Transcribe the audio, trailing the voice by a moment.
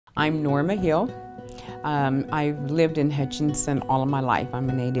I'm Norma Hill. I've lived in Hutchinson all of my life. I'm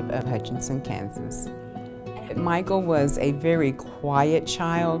a native of Hutchinson, Kansas. Michael was a very quiet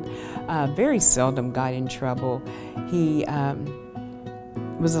child, very seldom got in trouble. He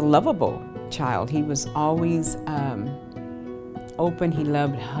was a lovable child. He was always open. He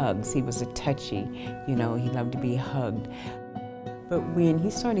loved hugs. He was a touchy, he loved to be hugged. But when he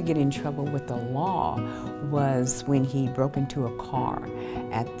started getting in trouble with the law was when he broke into a car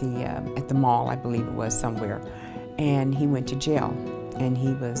at the mall, I believe it was, somewhere, and he went to jail. And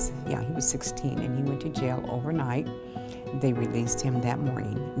he was 16, and he went to jail overnight. They released him that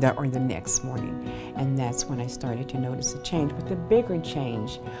morning, or the next morning, and that's when I started to notice a change. But the bigger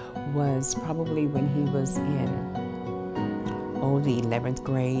change was probably when he was in the 11th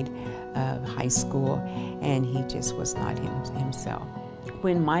grade of high school, and he just was not himself.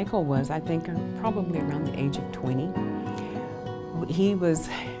 When Michael was, I think, probably around the age of 20, he was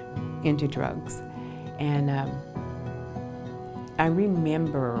into drugs. And I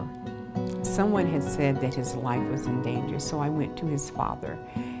remember someone had said that his life was in danger, so I went to his father.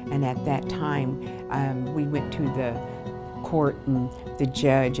 And at that time, we went to the court and the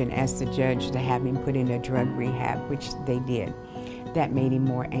judge and asked the judge to have him put in a drug rehab, which they did. That made him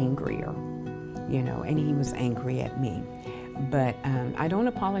more angrier, and he was angry at me. But I don't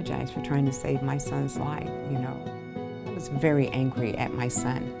apologize for trying to save my son's life, I was very angry at my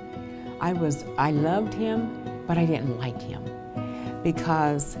son. I loved him, but I didn't like him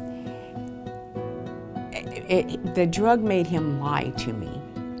because the drug made him lie to me.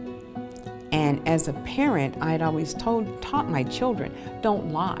 And as a parent, I had always taught my children,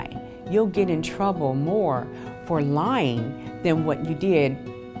 don't lie. You'll get in trouble more for lying than what you did,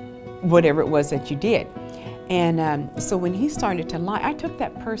 whatever it was that you did. And so when he started to lie, I took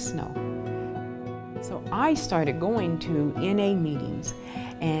that personal. So I started going to NA meetings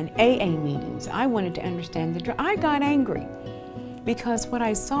and AA meetings. I wanted to understand the drug. I got angry because what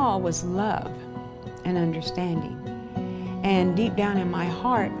I saw was love and understanding. And deep down in my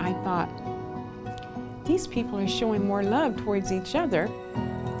heart, I thought, these people are showing more love towards each other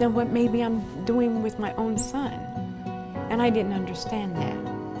than what maybe I'm doing with my own son. And I didn't understand that.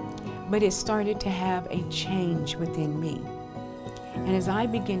 But it started to have a change within me. And as I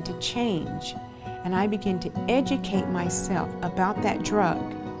began to change, and I began to educate myself about that drug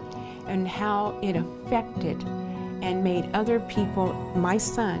and how it affected and made other people, my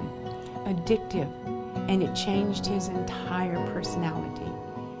son, addictive, and it changed his entire personality.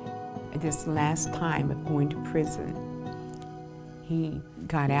 This last time of going to prison, he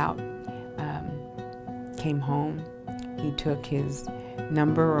got out, came home, he took his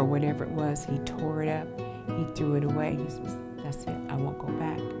number or whatever it was, he tore it up, he threw it away. He said, that's it, I won't go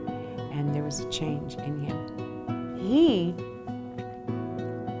back. And there was a change in him. He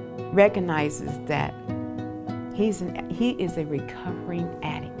recognizes that he is a recovering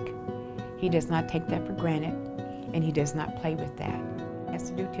addict. He does not take that for granted, and he does not play with that. Has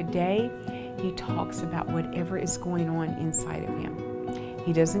to do today, he talks about whatever is going on inside of him.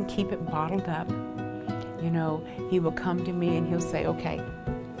 He doesn't keep it bottled up. He will come to me and he'll say, okay,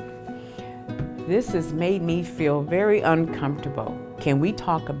 this has made me feel very uncomfortable. Can we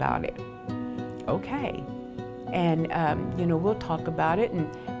talk about it? Okay. And, we'll talk about it, and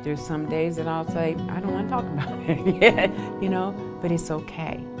there's some days that I'll say, I don't want to talk about it yet, but it's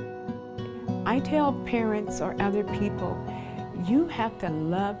okay. I tell parents or other people, you have to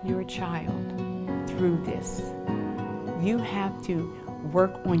love your child through this. You have to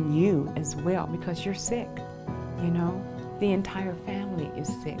work on you as well because you're sick, The entire family is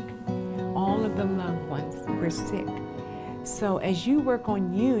sick. All of the loved ones, we're sick. So as you work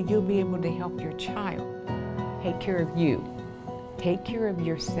on you, you'll be able to help your child. Take care of you. Take care of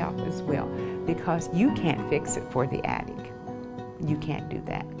yourself as well because you can't fix it for the addict. You can't do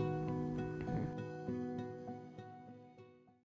that.